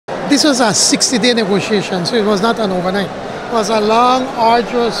this was a 60-day negotiation, so it was not an overnight. It was a long,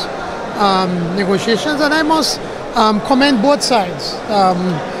 arduous negotiations, and I must commend both sides,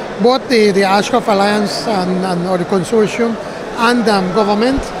 both the Ashcroft Alliance or the consortium and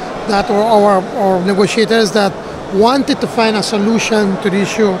government, that were our negotiators that wanted to find a solution to the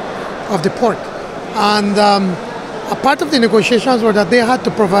issue of the port. And a part of the negotiations were that they had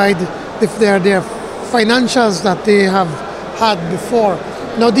to provide their financials that they have had before.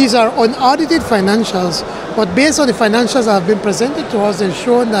 Now these are unaudited financials, but based on the financials that have been presented to us, they've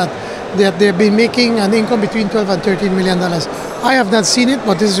shown that they've been making an income between $12 and $13 million. I have not seen it,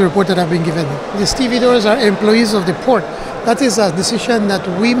 but this is a report that I've been given. The stevedores are employees of the port. That is a decision that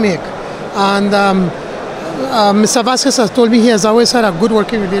we make. And Mr. Vasquez has told me he has always had a good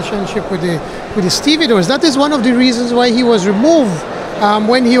working relationship with the stevedores. That is one of the reasons why he was removed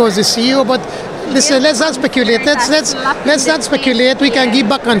when he was the CEO. But listen, let's not speculate. Let's not speculate. We can give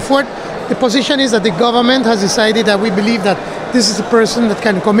back and forth. The position is that the government has decided that we believe that this is the person that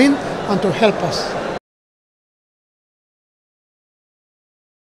can come in and to help us.